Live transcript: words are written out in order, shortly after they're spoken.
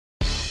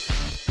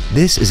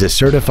This is a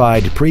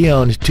certified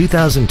pre-owned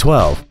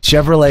 2012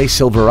 Chevrolet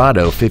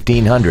Silverado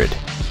 1500.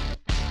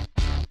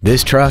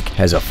 This truck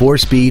has a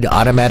 4-speed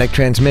automatic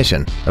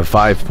transmission, a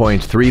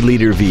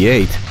 5.3-liter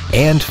V8,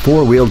 and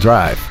 4-wheel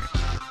drive.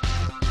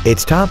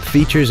 Its top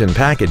features and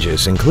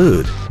packages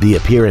include the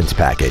appearance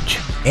package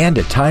and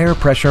a tire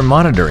pressure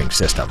monitoring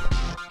system.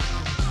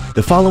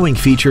 The following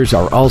features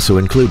are also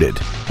included: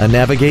 a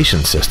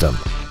navigation system,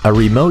 a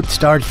remote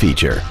start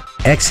feature,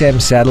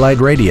 XM satellite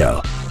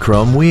radio,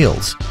 chrome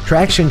wheels,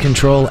 traction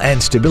control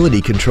and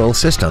stability control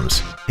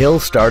systems, hill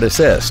start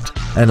assist,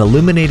 an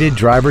illuminated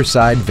driver's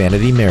side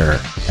vanity mirror,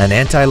 an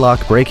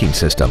anti-lock braking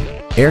system,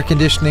 air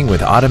conditioning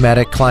with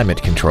automatic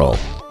climate control,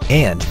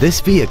 and this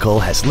vehicle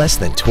has less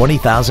than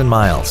 20,000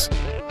 miles.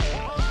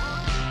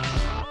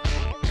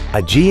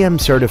 A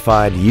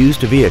GM-certified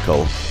used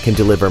vehicle can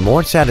deliver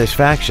more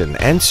satisfaction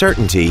and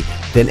certainty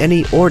than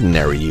any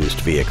ordinary used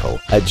vehicle.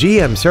 A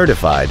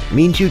GM-certified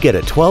means you get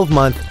a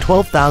 12-month,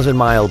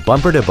 12,000-mile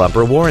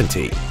bumper-to-bumper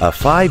warranty, a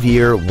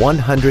 5-year,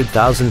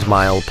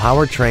 100,000-mile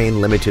powertrain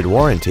limited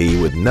warranty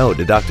with no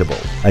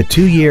deductible, a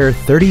 2-year,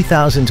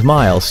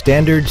 30,000-mile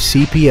standard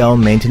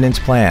CPL maintenance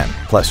plan,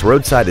 plus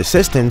roadside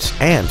assistance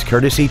and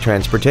courtesy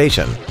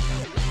transportation.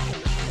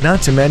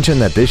 Not to mention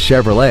that this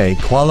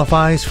Chevrolet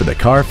qualifies for the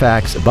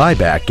Carfax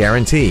buyback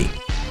guarantee.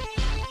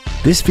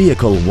 This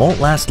vehicle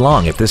won't last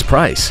long at this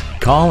price.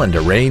 Call and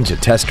arrange a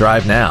test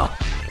drive now.